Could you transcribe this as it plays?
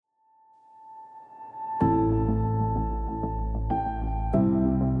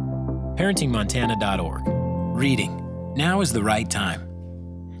ParentingMontana.org. Reading. Now is the right time.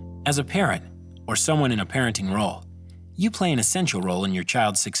 As a parent, or someone in a parenting role, you play an essential role in your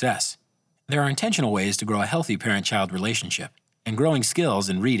child's success. There are intentional ways to grow a healthy parent-child relationship, and growing skills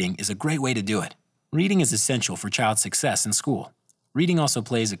in reading is a great way to do it. Reading is essential for child success in school. Reading also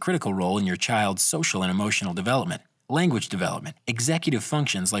plays a critical role in your child's social and emotional development, language development, executive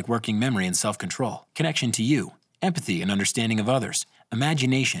functions like working memory and self-control, connection to you, empathy and understanding of others,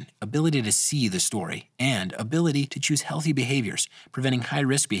 imagination, ability to see the story, and ability to choose healthy behaviors, preventing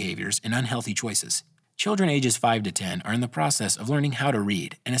high-risk behaviors and unhealthy choices. Children ages 5 to 10 are in the process of learning how to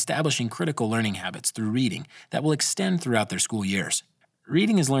read and establishing critical learning habits through reading that will extend throughout their school years.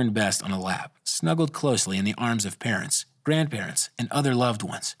 Reading is learned best on a lap, snuggled closely in the arms of parents, grandparents, and other loved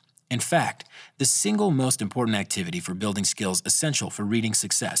ones. In fact, the single most important activity for building skills essential for reading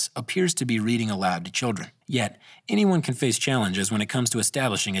success appears to be reading aloud to children. Yet, anyone can face challenges when it comes to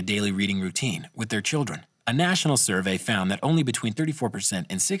establishing a daily reading routine with their children. A national survey found that only between 34%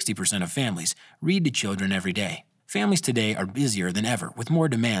 and 60% of families read to children every day. Families today are busier than ever with more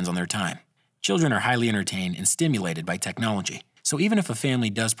demands on their time. Children are highly entertained and stimulated by technology. So even if a family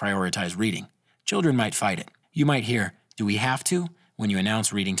does prioritize reading, children might fight it. You might hear, "Do we have to?" when you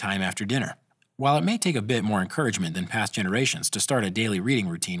announce reading time after dinner. While it may take a bit more encouragement than past generations to start a daily reading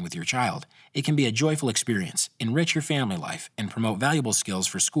routine with your child, it can be a joyful experience, enrich your family life, and promote valuable skills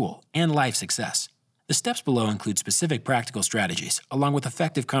for school and life success. The steps below include specific practical strategies, along with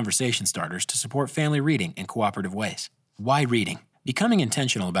effective conversation starters to support family reading in cooperative ways. Why reading? Becoming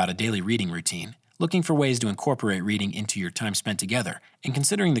intentional about a daily reading routine, looking for ways to incorporate reading into your time spent together, and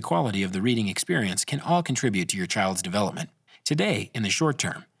considering the quality of the reading experience can all contribute to your child's development. Today, in the short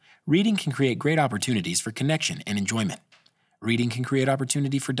term, reading can create great opportunities for connection and enjoyment. Reading can create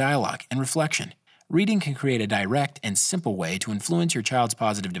opportunity for dialogue and reflection. Reading can create a direct and simple way to influence your child's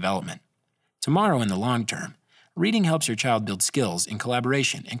positive development. Tomorrow, in the long term, reading helps your child build skills in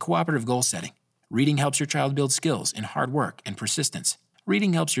collaboration and cooperative goal setting. Reading helps your child build skills in hard work and persistence.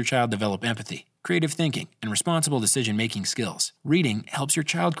 Reading helps your child develop empathy, creative thinking, and responsible decision-making skills. Reading helps your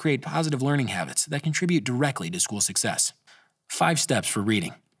child create positive learning habits that contribute directly to school success. 5 steps for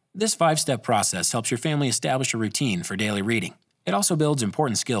reading. This 5-step process helps your family establish a routine for daily reading. It also builds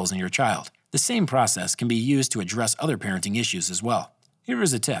important skills in your child. The same process can be used to address other parenting issues as well. Here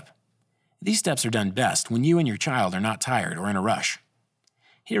is a tip. These steps are done best when you and your child are not tired or in a rush.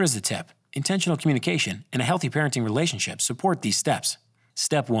 Here is a tip. Intentional communication and a healthy parenting relationship support these steps.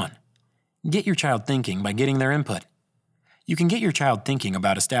 Step 1. Get your child thinking by getting their input. You can get your child thinking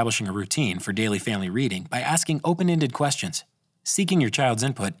about establishing a routine for daily family reading by asking open-ended questions. Seeking your child's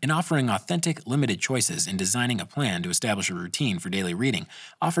input and offering authentic, limited choices in designing a plan to establish a routine for daily reading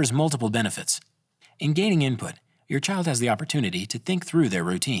offers multiple benefits. In gaining input, your child has the opportunity to think through their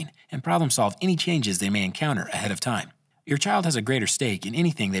routine and problem-solve any changes they may encounter ahead of time. Your child has a greater stake in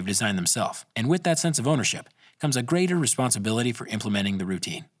anything they've designed themselves, and with that sense of ownership comes a greater responsibility for implementing the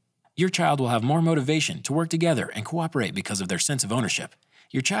routine. Your child will have more motivation to work together and cooperate because of their sense of ownership.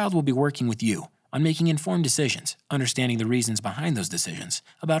 Your child will be working with you on making informed decisions, understanding the reasons behind those decisions,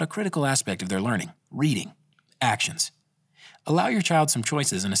 about a critical aspect of their learning, reading. Actions. Allow your child some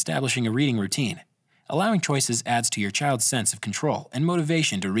choices in establishing a reading routine. Allowing choices adds to your child's sense of control and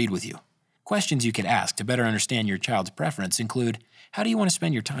motivation to read with you. Questions you could ask to better understand your child's preference include, how do you want to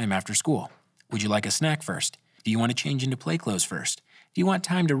spend your time after school? Would you like a snack first? Do you want to change into play clothes first? Do you want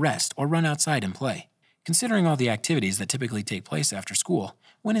time to rest or run outside and play? Considering all the activities that typically take place after school,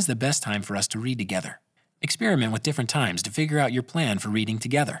 when is the best time for us to read together? Experiment with different times to figure out your plan for reading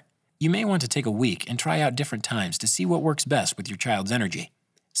together. You may want to take a week and try out different times to see what works best with your child's energy.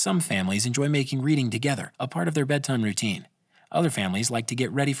 Some families enjoy making reading together a part of their bedtime routine. Other families like to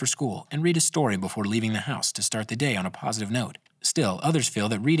get ready for school and read a story before leaving the house to start the day on a positive note. Still, others feel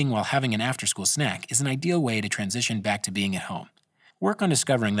that reading while having an after-school snack is an ideal way to transition back to being at home. Work on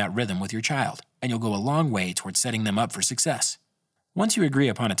discovering that rhythm with your child, and you'll go a long way towards setting them up for success. Once you agree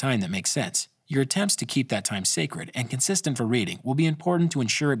upon a time that makes sense, your attempts to keep that time sacred and consistent for reading will be important to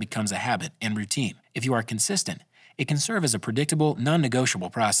ensure it becomes a habit and routine. If you are consistent, it can serve as a predictable, non-negotiable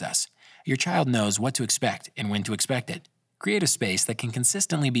process. Your child knows what to expect and when to expect it. Create a space that can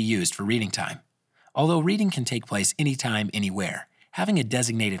consistently be used for reading time. Although reading can take place anytime, anywhere, having a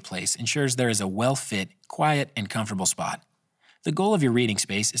designated place ensures there is a well-fit, quiet, and comfortable spot. The goal of your reading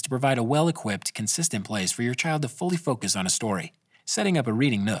space is to provide a well-equipped, consistent place for your child to fully focus on a story. Setting up a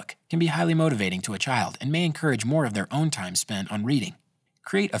reading nook can be highly motivating to a child and may encourage more of their own time spent on reading.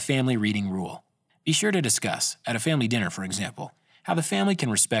 Create a family reading rule. Be sure to discuss, at a family dinner for example, how the family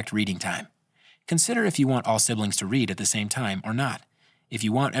can respect reading time. Consider if you want all siblings to read at the same time or not. If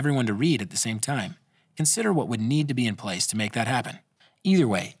you want everyone to read at the same time, consider what would need to be in place to make that happen. Either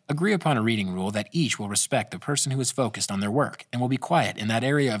way, agree upon a reading rule that each will respect the person who is focused on their work and will be quiet in that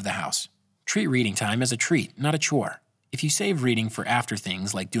area of the house. Treat reading time as a treat, not a chore. If you save reading for after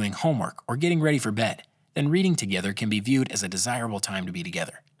things like doing homework or getting ready for bed, then reading together can be viewed as a desirable time to be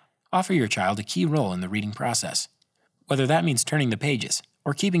together. Offer your child a key role in the reading process. Whether that means turning the pages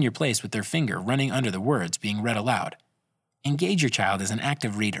or keeping your place with their finger running under the words being read aloud. Engage your child as an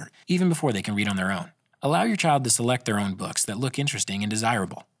active reader, even before they can read on their own. Allow your child to select their own books that look interesting and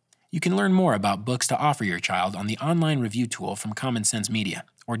desirable. You can learn more about books to offer your child on the online review tool from Common Sense Media,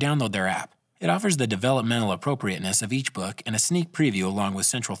 or download their app. It offers the developmental appropriateness of each book and a sneak preview along with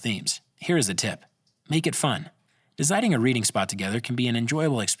central themes. Here is a tip. Make it fun. Deciding a reading spot together can be an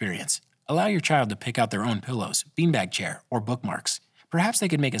enjoyable experience. Allow your child to pick out their own pillows, beanbag chair, or bookmarks. Perhaps they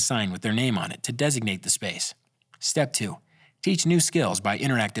could make a sign with their name on it to designate the space. Step 2. Teach new skills by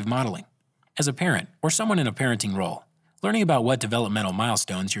interactive modeling. As a parent or someone in a parenting role, learning about what developmental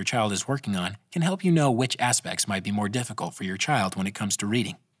milestones your child is working on can help you know which aspects might be more difficult for your child when it comes to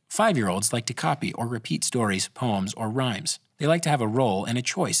reading. 5-year-olds like to copy or repeat stories, poems, or rhymes. They like to have a role and a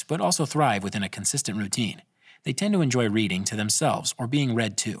choice, but also thrive within a consistent routine. They tend to enjoy reading to themselves or being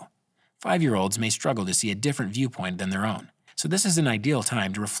read to. 5-year-olds may struggle to see a different viewpoint than their own. So this is an ideal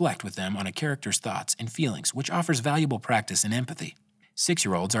time to reflect with them on a character's thoughts and feelings, which offers valuable practice in empathy.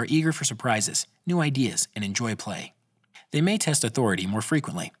 6-year-olds are eager for surprises, new ideas, and enjoy play. They may test authority more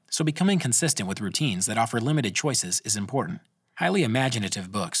frequently, so becoming consistent with routines that offer limited choices is important. Highly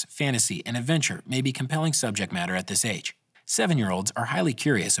imaginative books, fantasy, and adventure may be compelling subject matter at this age. 7-year-olds are highly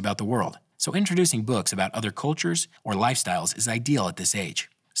curious about the world, so introducing books about other cultures or lifestyles is ideal at this age.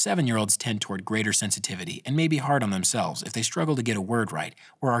 7-year-olds tend toward greater sensitivity and may be hard on themselves if they struggle to get a word right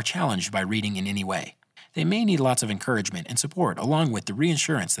or are challenged by reading in any way. They may need lots of encouragement and support along with the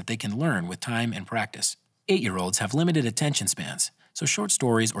reassurance that they can learn with time and practice. 8-year-olds have limited attention spans, so short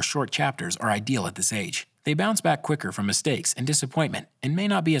stories or short chapters are ideal at this age. They bounce back quicker from mistakes and disappointment and may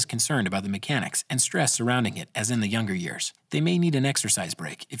not be as concerned about the mechanics and stress surrounding it as in the younger years. They may need an exercise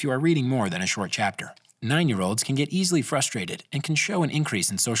break if you are reading more than a short chapter. 9-year-olds can get easily frustrated and can show an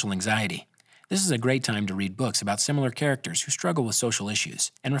increase in social anxiety. This is a great time to read books about similar characters who struggle with social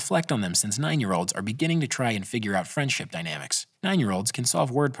issues and reflect on them since 9-year-olds are beginning to try and figure out friendship dynamics. 9-year-olds can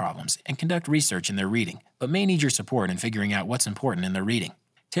solve word problems and conduct research in their reading, but may need your support in figuring out what's important in their reading.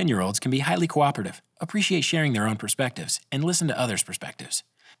 10-year-olds can be highly cooperative, appreciate sharing their own perspectives, and listen to others' perspectives.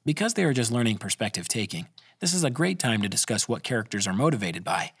 Because they are just learning perspective taking, this is a great time to discuss what characters are motivated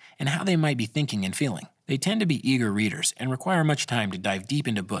by and how they might be thinking and feeling. They tend to be eager readers and require much time to dive deep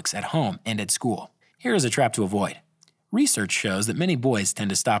into books at home and at school. Here is a trap to avoid. Research shows that many boys tend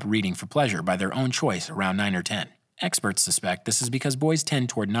to stop reading for pleasure by their own choice around 9 or 10. Experts suspect this is because boys tend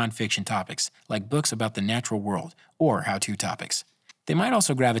toward nonfiction topics, like books about the natural world or how-to topics. They might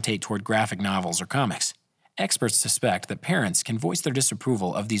also gravitate toward graphic novels or comics. Experts suspect that parents can voice their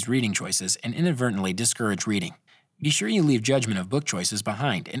disapproval of these reading choices and inadvertently discourage reading. Be sure you leave judgment of book choices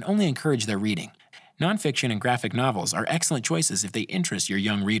behind and only encourage their reading. Nonfiction and graphic novels are excellent choices if they interest your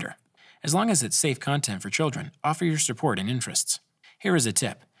young reader. As long as it's safe content for children, offer your support and interests. Here is a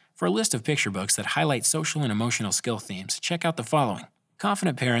tip. For a list of picture books that highlight social and emotional skill themes, check out the following.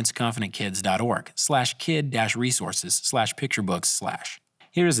 confidentparents.confidentkids.org/kid-resources/picturebooks/.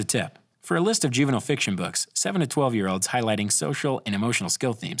 Here is a tip. For a list of juvenile fiction books, 7 to 12-year-olds highlighting social and emotional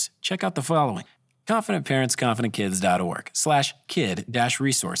skill themes, check out the following.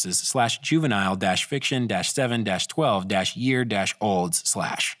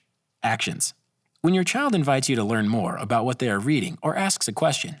 confidentparents.confidentkids.org/kid-resources/juvenile-fiction-7-12-year-olds/. Actions. When your child invites you to learn more about what they are reading or asks a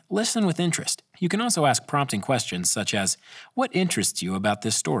question, listen with interest. You can also ask prompting questions such as, what interests you about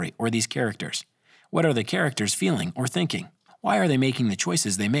this story or these characters? What are the characters feeling or thinking? Why are they making the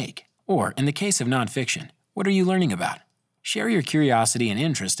choices they make? Or, in the case of nonfiction, what are you learning about? Share your curiosity and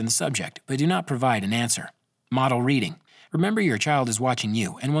interest in the subject, but do not provide an answer. Model reading. Remember your child is watching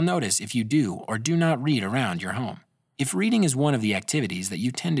you and will notice if you do or do not read around your home. If reading is one of the activities that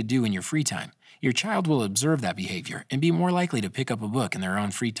you tend to do in your free time, your child will observe that behavior and be more likely to pick up a book in their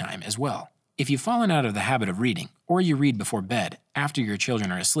own free time as well. If you've fallen out of the habit of reading, or you read before bed, after your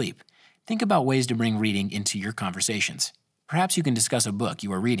children are asleep, think about ways to bring reading into your conversations. Perhaps you can discuss a book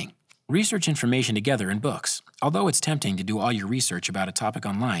you are reading. Research information together in books. Although it's tempting to do all your research about a topic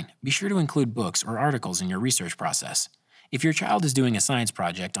online, be sure to include books or articles in your research process. If your child is doing a science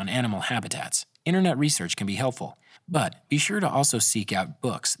project on animal habitats, internet research can be helpful, but be sure to also seek out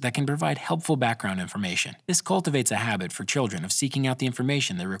books that can provide helpful background information. This cultivates a habit for children of seeking out the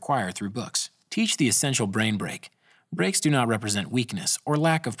information they require through books. Teach the essential brain break. Breaks do not represent weakness or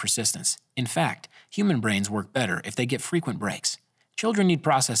lack of persistence. In fact, human brains work better if they get frequent breaks. Children need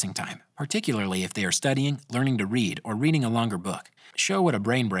processing time, particularly if they are studying, learning to read, or reading a longer book. Show what a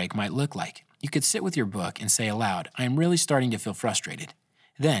brain break might look like. You could sit with your book and say aloud, "I am really starting to feel frustrated."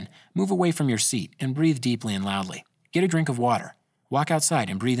 Then, move away from your seat and breathe deeply and loudly. Get a drink of water. Walk outside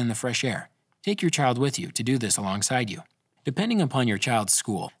and breathe in the fresh air. Take your child with you to do this alongside you. Depending upon your child's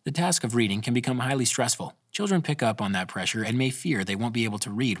school, the task of reading can become highly stressful. Children pick up on that pressure and may fear they won't be able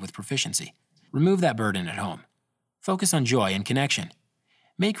to read with proficiency. Remove that burden at home. Focus on joy and connection.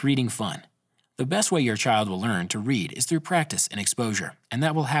 Make reading fun. The best way your child will learn to read is through practice and exposure, and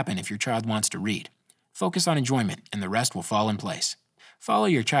that will happen if your child wants to read. Focus on enjoyment, and the rest will fall in place. Follow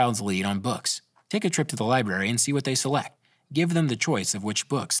your child's lead on books. Take a trip to the library and see what they select. Give them the choice of which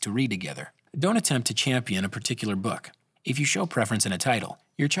books to read together. Don't attempt to champion a particular book. If you show preference in a title,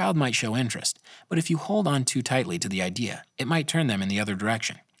 your child might show interest, but if you hold on too tightly to the idea, it might turn them in the other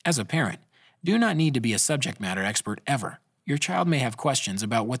direction. As a parent, do not need to be a subject matter expert ever. Your child may have questions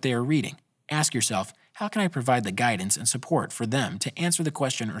about what they are reading. Ask yourself, how can I provide the guidance and support for them to answer the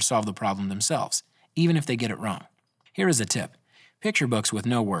question or solve the problem themselves, even if they get it wrong? Here is a tip. Picture books with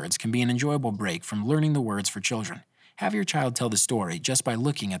no words can be an enjoyable break from learning the words for children. Have your child tell the story just by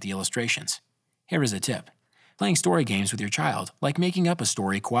looking at the illustrations. Here is a tip. Playing story games with your child, like making up a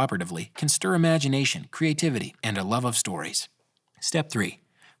story cooperatively, can stir imagination, creativity, and a love of stories. Step 3.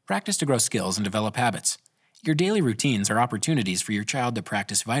 Practice to grow skills and develop habits. Your daily routines are opportunities for your child to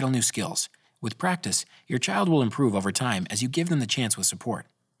practice vital new skills. With practice, your child will improve over time as you give them the chance with support.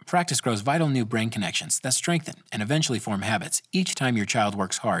 Practice grows vital new brain connections that strengthen and eventually form habits each time your child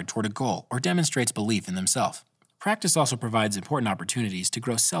works hard toward a goal or demonstrates belief in themselves. Practice also provides important opportunities to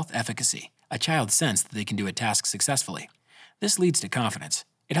grow self-efficacy, a child's sense that they can do a task successfully. This leads to confidence.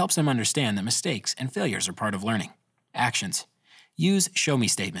 It helps them understand that mistakes and failures are part of learning. Actions. Use show-me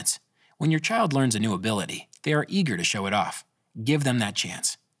statements. When your child learns a new ability, they are eager to show it off. Give them that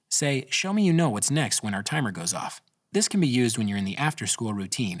chance. Say, "Show me you know what's next" when our timer goes off. This can be used when you're in the after-school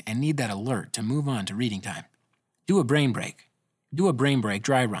routine and need that alert to move on to reading time. Do a brain break. Do a brain break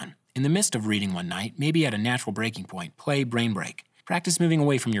dry run. In the midst of reading one night, maybe at a natural breaking point, play brain break. Practice moving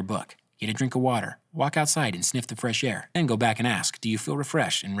away from your book. Get a drink of water. Walk outside and sniff the fresh air. Then go back and ask, do you feel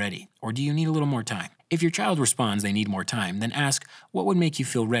refreshed and ready? Or do you need a little more time? If your child responds they need more time, then ask, what would make you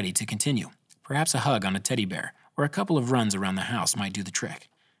feel ready to continue? Perhaps a hug on a teddy bear or a couple of runs around the house might do the trick.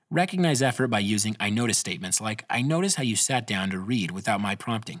 Recognize effort by using I notice statements like, I notice how you sat down to read without my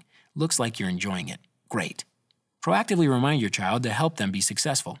prompting. Looks like you're enjoying it. Great. Proactively remind your child to help them be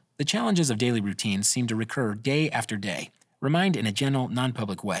successful. The challenges of daily routines seem to recur day after day. Remind in a gentle,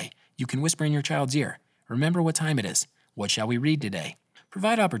 non-public way. You can whisper in your child's ear, remember what time it is. What shall we read today?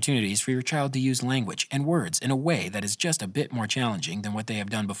 Provide opportunities for your child to use language and words in a way that is just a bit more challenging than what they have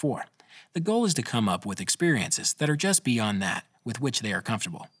done before. The goal is to come up with experiences that are just beyond that, with which they are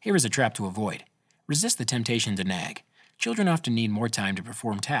comfortable. Here is a trap to avoid. Resist the temptation to nag. Children often need more time to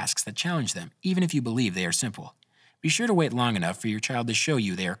perform tasks that challenge them, even if you believe they are simple. Be sure to wait long enough for your child to show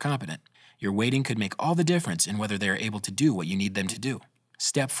you they are competent. Your waiting could make all the difference in whether they are able to do what you need them to do.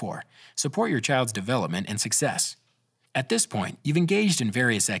 Step 4. Support your child's development and success. At this point, you've engaged in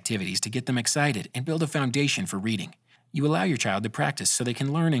various activities to get them excited and build a foundation for reading. You allow your child to practice so they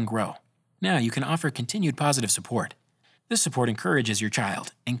can learn and grow. Now you can offer continued positive support. This support encourages your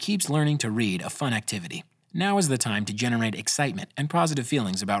child and keeps learning to read a fun activity. Now is the time to generate excitement and positive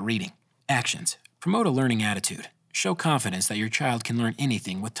feelings about reading. Actions. Promote a learning attitude. Show confidence that your child can learn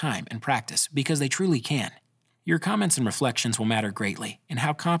anything with time and practice because they truly can. Your comments and reflections will matter greatly in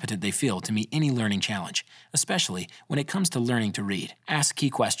how competent they feel to meet any learning challenge, especially when it comes to learning to read. Ask key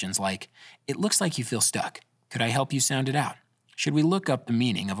questions like, it looks like you feel stuck. Could I help you sound it out? Should we look up the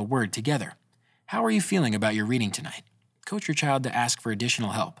meaning of a word together? How are you feeling about your reading tonight? Coach your child to ask for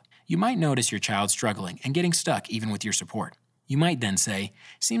additional help. You might notice your child struggling and getting stuck even with your support. You might then say,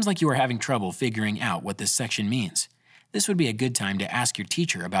 seems like you are having trouble figuring out what this section means. This would be a good time to ask your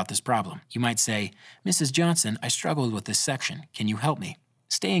teacher about this problem. You might say, Mrs. Johnson, I struggled with this section. Can you help me?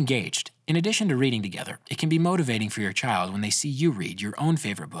 Stay engaged. In addition to reading together, it can be motivating for your child when they see you read your own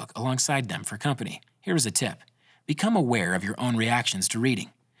favorite book alongside them for company. Here is a tip. Become aware of your own reactions to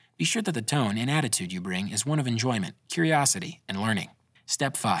reading. Be sure that the tone and attitude you bring is one of enjoyment, curiosity, and learning.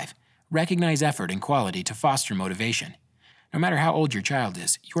 Step 5. Recognize effort and quality to foster motivation. No matter how old your child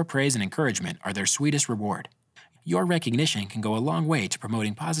is, your praise and encouragement are their sweetest reward. Your recognition can go a long way to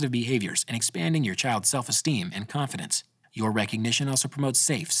promoting positive behaviors and expanding your child's self-esteem and confidence. Your recognition also promotes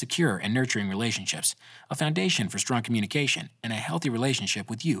safe, secure, and nurturing relationships, a foundation for strong communication, and a healthy relationship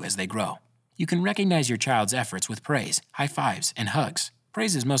with you as they grow. You can recognize your child's efforts with praise, high fives, and hugs.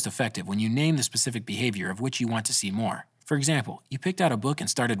 Praise is most effective when you name the specific behavior of which you want to see more. For example, you picked out a book and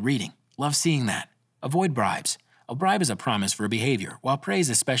started reading. Love seeing that. Avoid bribes. A bribe is a promise for a behavior, while praise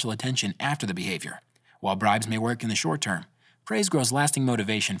is special attention after the behavior. While bribes may work in the short term, praise grows lasting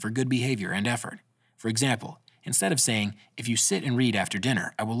motivation for good behavior and effort. For example, instead of saying, "If you sit and read after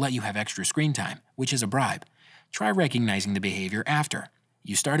dinner, I will let you have extra screen time," which is a bribe, try recognizing the behavior after.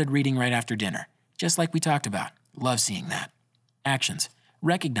 You started reading right after dinner, just like we talked about. Love seeing that. Actions.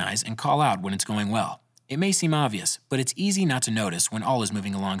 Recognize and call out when it's going well. It may seem obvious, but it's easy not to notice when all is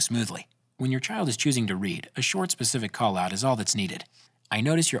moving along smoothly. When your child is choosing to read, a short, specific call-out is all that's needed. "I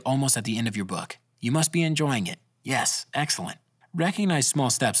notice you're almost at the end of your book. You must be enjoying it." "Yes, excellent." Recognize small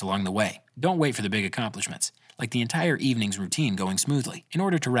steps along the way. Don't wait for the big accomplishments, like the entire evening's routine going smoothly, in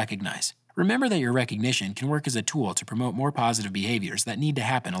order to recognize. Remember that your recognition can work as a tool to promote more positive behaviors that need to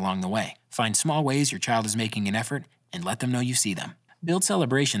happen along the way. Find small ways your child is making an effort and let them know you see them. Build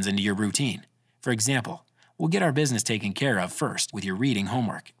celebrations into your routine. For example, "We'll get our business taken care of first with your reading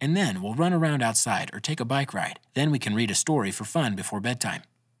homework, and then we'll run around outside or take a bike ride. Then we can read a story for fun before bedtime."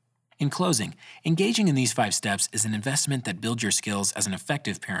 In closing, engaging in these 5 steps is an investment that builds your skills as an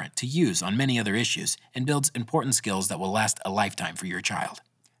effective parent to use on many other issues and builds important skills that will last a lifetime for your child.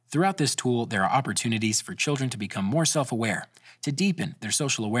 Throughout this tool, there are opportunities for children to become more self-aware, to deepen their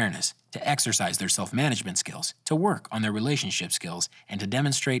social awareness, to exercise their self-management skills, to work on their relationship skills, and to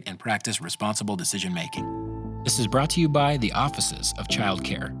demonstrate and practice responsible decision-making. This is brought to you by the Offices of Child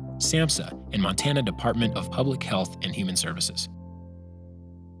Care, SAMHSA, and Montana Department of Public Health and Human Services.